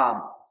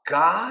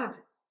 God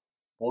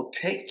will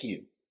take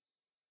you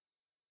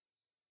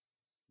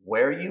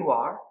where you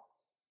are,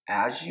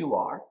 as you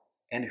are,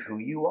 and who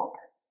you are.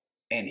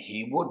 And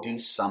he will do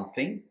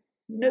something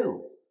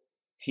new.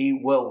 He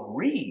will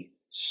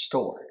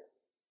restore.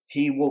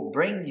 He will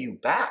bring you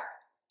back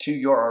to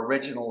your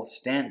original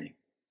standing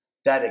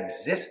that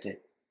existed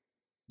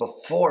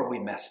before we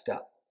messed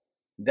up.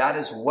 That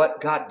is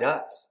what God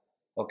does.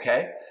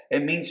 Okay?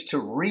 It means to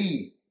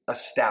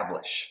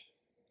re-establish.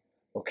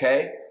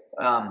 Okay?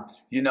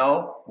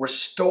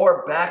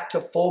 restore back to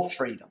full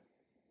freedom.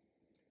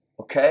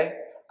 Okay?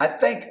 I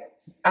think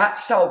at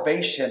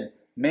salvation,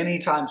 many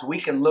times we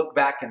can look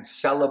back and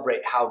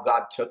celebrate how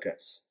God took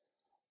us.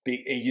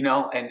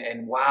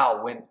 And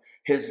wow, when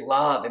his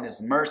love and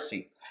his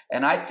mercy.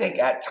 And I think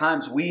at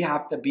times we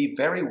have to be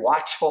very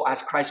watchful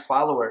as Christ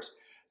followers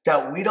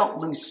that we don't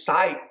lose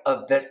sight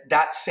of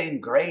that same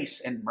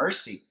grace and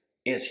mercy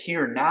is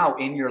here now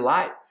in your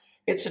life.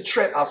 It's a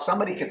trip how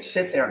somebody could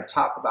sit there and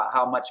talk about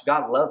how much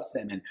God loves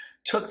them and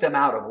took them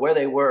out of where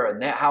they were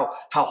and how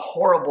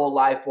horrible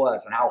life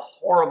was and how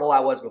horrible I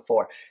was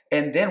before.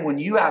 And then when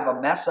you have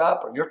a mess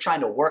up or you're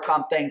trying to work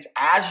on things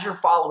as you're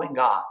following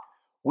God,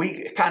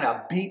 we kind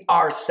of beat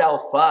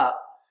ourselves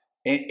up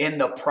in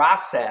the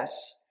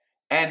process.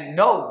 And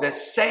no, the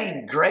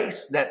same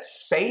grace that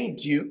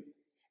saved you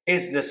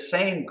is the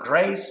same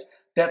grace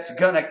that's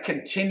going to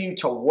continue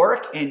to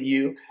work in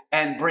you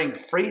and bring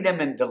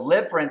freedom and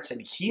deliverance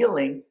and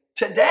healing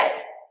today.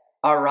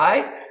 All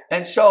right?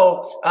 And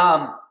so,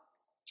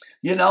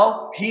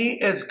 he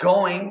is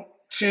going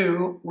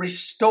to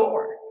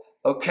restore.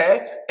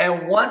 Okay?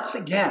 And once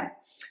again,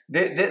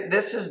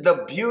 this is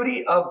the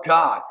beauty of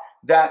God,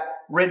 that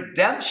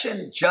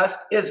redemption just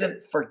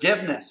isn't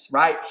forgiveness,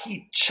 right?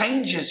 He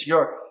changes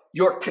your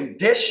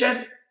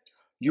condition,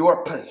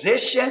 your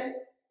position,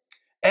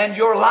 and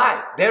your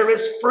life. There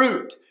is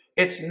fruit.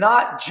 It's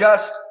not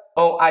just,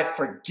 oh, I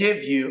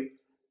forgive you,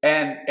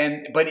 and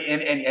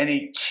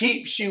he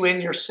keeps you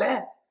in your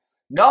sin.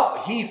 No,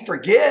 he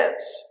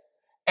forgives.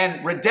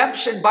 And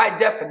redemption by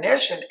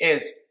definition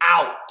is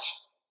out.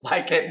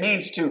 Like it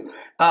means to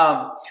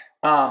come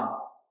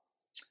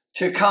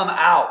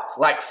out,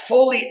 like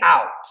fully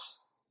out.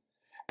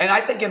 And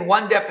I think in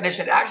one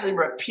definition, it actually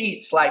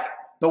repeats like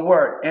the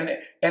word. And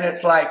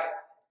it's like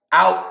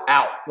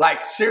out.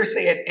 Like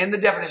seriously, in the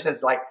definition,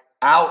 it's like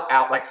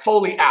out, like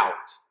fully out.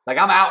 Like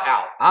I'm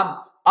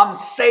out. I'm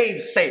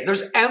saved.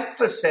 There's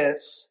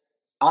emphasis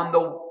on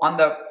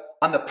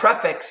the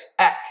prefix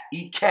ek,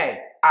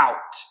 out.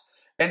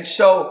 And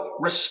so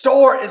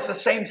restore is the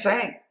same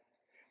thing.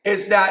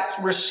 Is that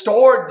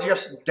restore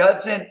just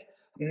doesn't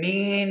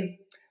mean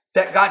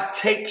that God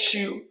takes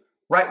you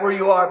right where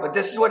you are, but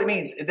this is what it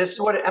means. This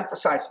is what it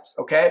emphasizes,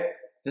 okay?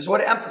 This is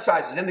what it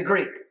emphasizes in the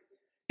Greek.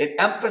 It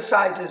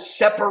emphasizes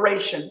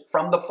separation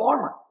from the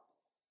former.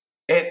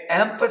 It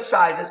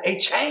emphasizes a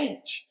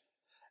change.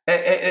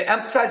 It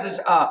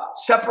emphasizes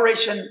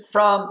separation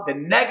from the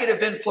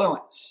negative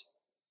influence,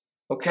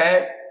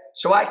 okay?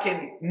 So I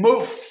can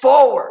move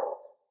forward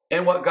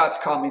in what God's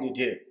called me to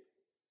do,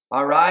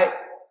 all right?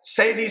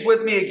 Say these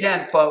with me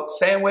again, folks.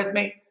 Say them with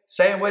me.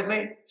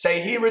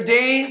 Say, he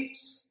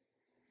redeems.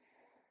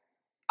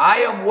 I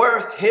am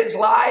worth his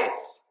life.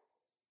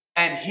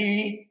 And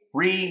he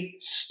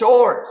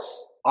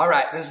restores. All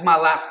right, this is my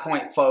last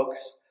point,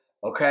 folks.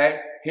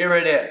 Okay, here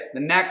it is. The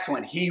next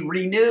one, he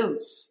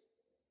renews.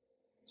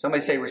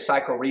 Somebody say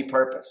recycle,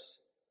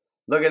 repurpose.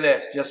 Look at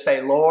this. Just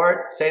say,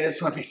 Lord, say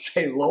this with me.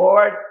 Say,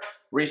 Lord,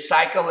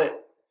 recycle it.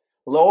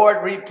 Lord,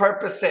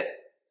 repurpose it.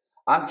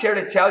 I'm here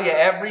to tell you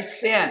every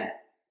sin,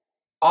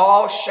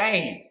 all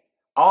shame,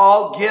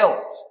 all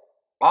guilt,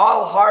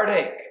 all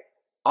heartache,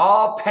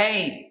 all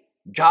pain,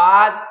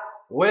 God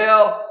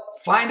will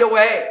find a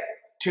way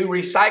to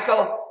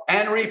recycle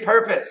and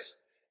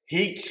repurpose.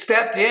 He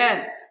stepped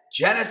in.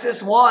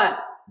 Genesis 1,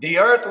 the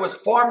earth was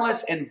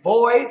formless and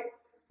void,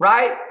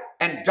 right?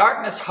 And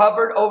darkness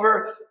hovered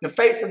over the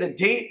face of the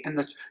deep. And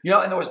there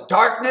was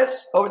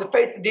darkness over the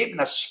face of the deep. And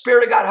the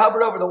Spirit of God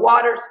hovered over the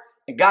waters.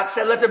 And God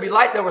said, let there be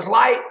light. There was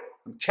light.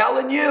 I'm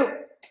telling you,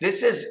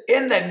 this is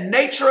in the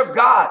nature of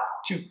God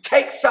to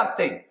take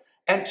something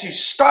and to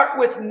start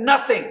with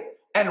nothing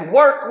and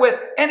work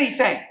with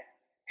anything.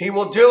 He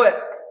will do it.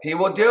 He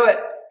will do it.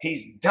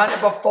 He's done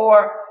it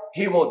before.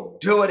 He will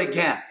do it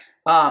again.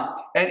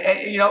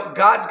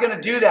 God's going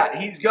to do that.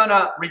 He's going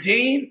to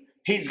redeem.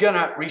 He's going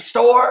to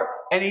restore.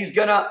 And he's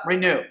going to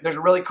renew. There's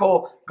a really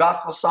cool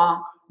gospel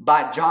song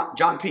by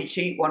John P.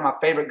 Keat, one of my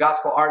favorite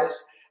gospel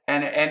artists.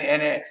 And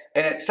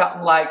it's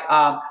something like,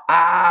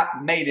 I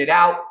made it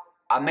out.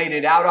 I made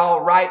it out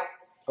all right.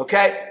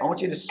 Okay? I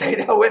want you to say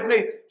that with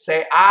me.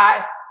 Say,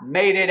 I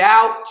made it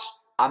out.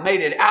 I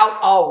made it out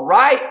all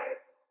right.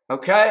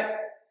 Okay?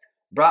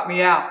 Brought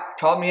me out.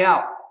 Called me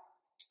out.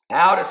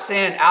 Out of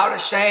sin. Out of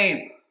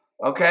shame.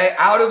 Okay?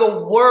 Out of the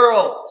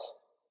world.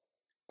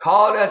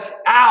 Called us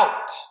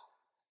out.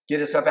 Get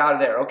us up out of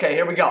there. Okay,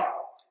 here we go.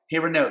 He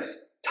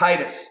renews.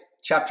 Titus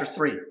chapter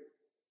 3.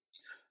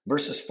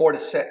 Verses 4 to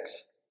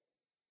 6.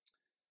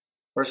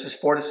 Verses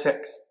 4 to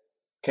 6.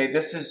 Okay,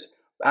 this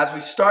is, as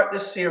we start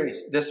this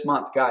series this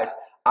month, guys,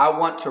 I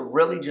want to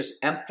really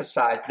just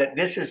emphasize that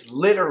this is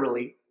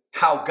literally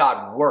how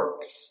God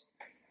works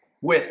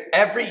with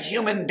every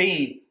human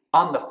being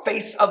on the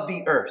face of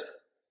the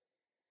earth.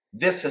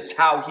 This is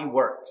how he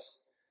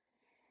works.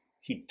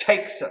 He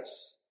takes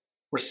us,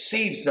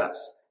 receives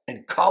us,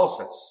 and calls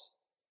us.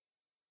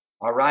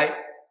 All right?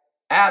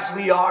 As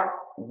we are,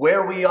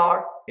 where we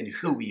are, and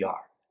who we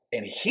are.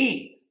 And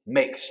he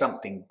makes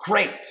something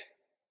great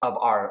of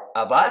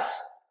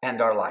us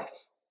and our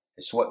life.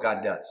 It's what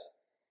God does.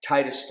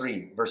 Titus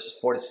 3, verses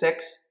 4 to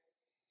 6.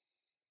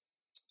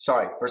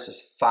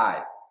 Verses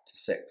 5 to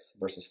 6.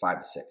 Verses 5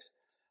 to 6.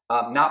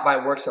 Not by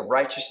works of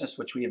righteousness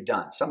which we have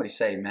done. Somebody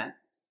say amen.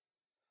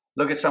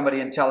 Look at somebody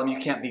and tell them you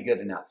can't be good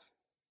enough.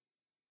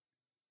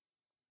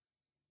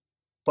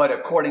 But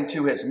according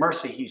to his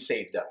mercy, he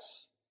saved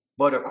us.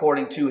 But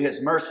according to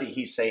his mercy,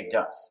 he saved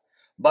us.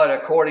 But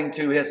according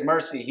to his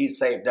mercy, he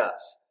saved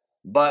us.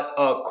 But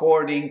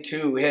according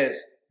to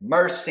his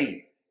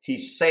mercy, he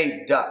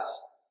saved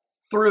us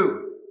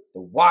through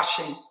the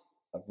washing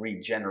of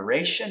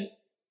regeneration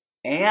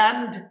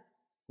and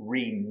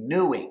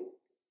renewing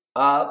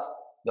of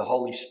the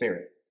Holy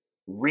Spirit.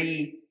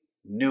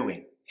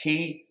 Renewing.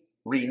 He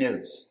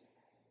renews.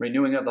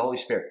 Renewing of the Holy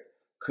Spirit,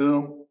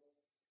 whom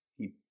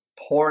he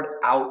poured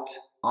out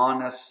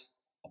on us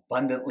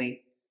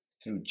abundantly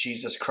through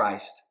Jesus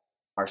Christ,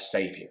 our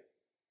Savior.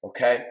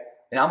 Okay?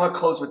 And I'm going to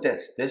close with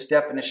this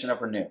definition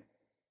of renew.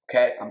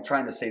 Okay? I'm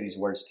trying to say these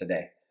words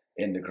today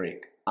in the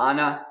Greek.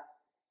 Anakenosis.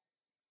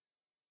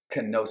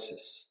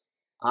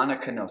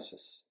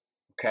 Anakenosis.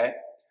 Okay?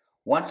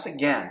 Once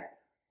again,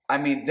 I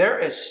mean, there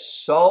is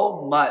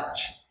so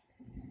much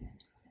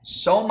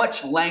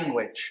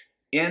language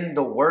in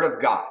the Word of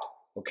God,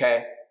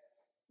 okay?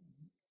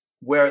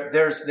 Where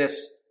there's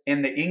this,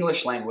 in the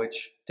English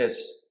language,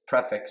 this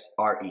prefix,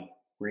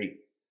 re,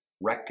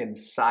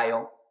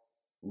 reconcile,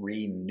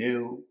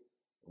 renew,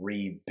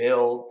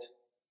 rebuild,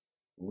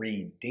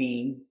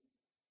 redeem,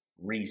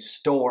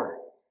 restore.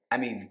 I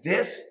mean,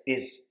 this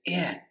is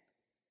in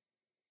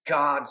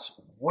God's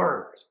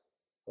Word,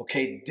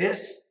 okay?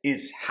 This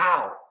is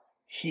how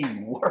he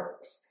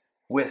works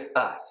with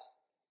us,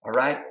 all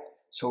right?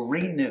 So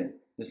renew,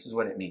 this is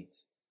what it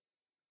means.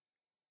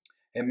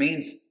 It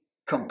means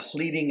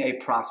completing a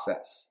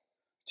process,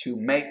 to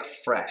make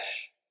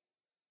fresh,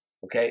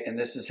 okay? And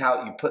this is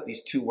how you put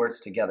these two words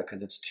together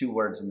because it's two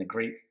words in the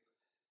Greek.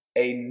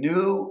 A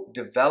new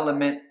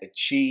development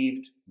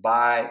achieved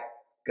by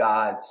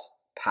God's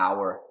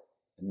power.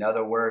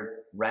 Another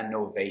word,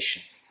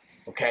 renovation,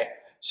 okay?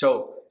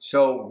 So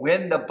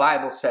when the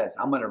Bible says,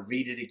 I'm going to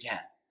read it again,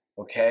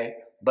 okay?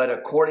 But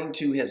according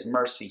to his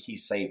mercy, he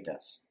saved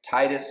us.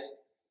 Titus,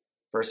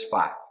 verse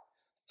 5.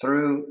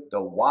 Through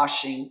the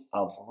washing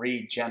of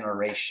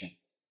regeneration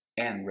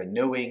and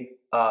renewing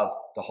of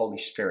the Holy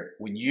Spirit.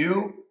 When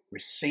you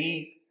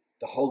receive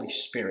the Holy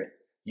Spirit,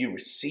 you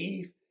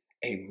receive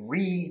a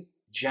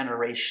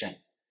regeneration,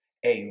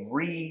 a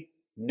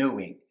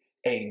renewing,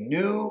 a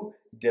new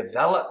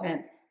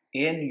development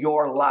in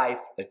your life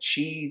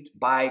achieved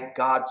by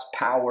God's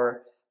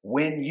power.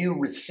 When you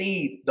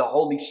receive the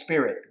Holy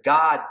Spirit,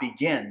 God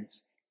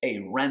begins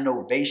a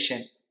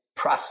renovation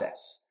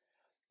process.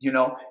 You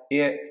know,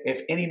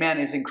 if any man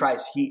is in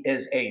Christ, he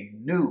is a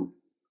new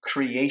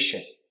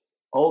creation.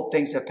 Old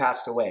things have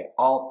passed away.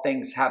 All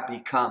things have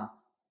become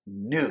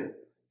new.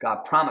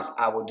 God promised,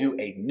 I will do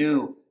a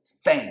new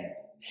thing.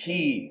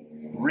 He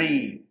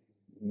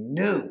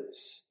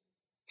renews.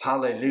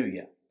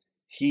 Hallelujah.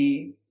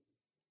 He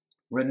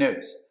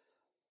renews.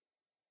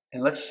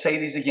 And let's say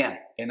these again.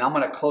 And I'm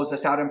going to close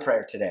this out in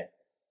prayer today.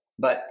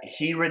 But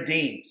he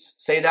redeems.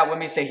 Say that with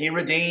me. Say, he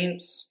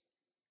redeems.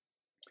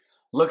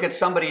 Look at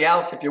somebody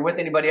else, if you're with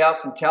anybody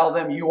else, and tell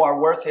them you are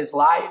worth his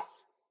life.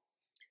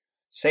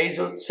 Say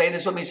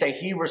this with me. Say,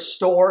 he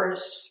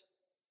restores.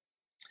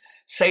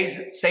 Say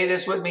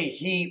this with me.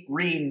 He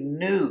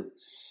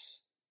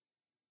renews.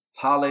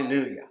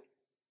 Hallelujah.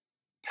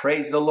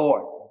 Praise the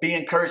Lord. Be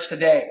encouraged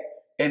today.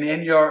 And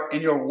in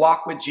your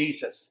walk with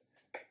Jesus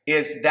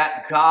is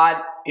that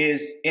God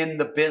is in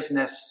the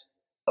business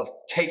of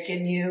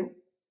taking you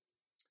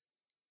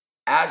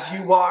as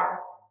you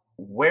are,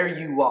 where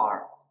you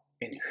are,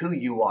 and who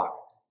you are,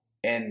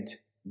 and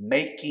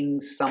making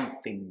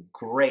something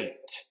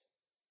great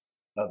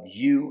of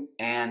you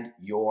and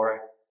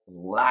your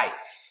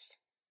life.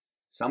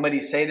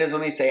 Somebody say this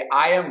with me. Say,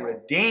 I am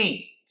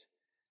redeemed.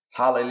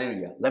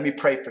 Hallelujah. Let me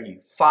pray for you.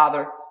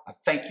 Father, I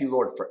thank you,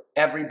 Lord, for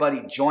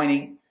everybody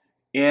joining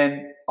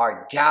in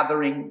our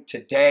gathering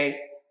today.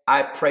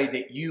 I pray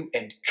that you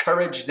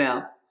encourage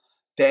them,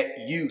 that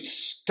you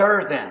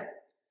stir them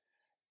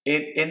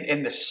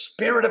in the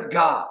Spirit of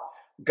God.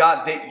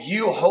 God, that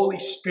you, Holy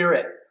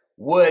Spirit,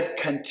 would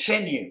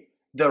continue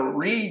the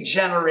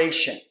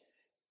regeneration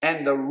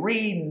and the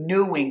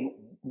renewing,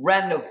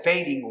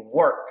 renovating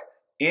work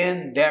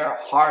in their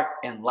heart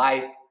and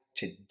life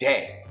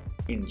today.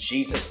 In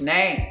Jesus'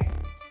 name,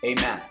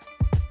 amen.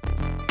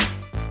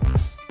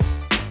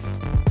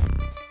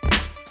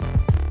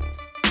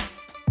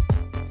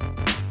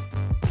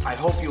 I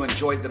hope you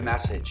enjoyed the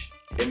message.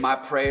 And my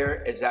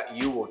prayer is that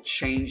you will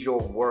change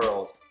your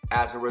world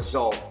as a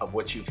result of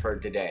what you've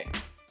heard today.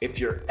 If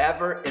you're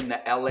ever in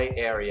the LA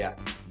area,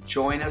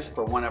 join us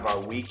for one of our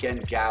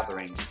weekend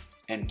gatherings.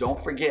 And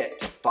don't forget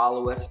to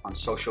follow us on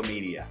social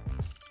media.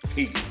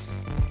 Peace.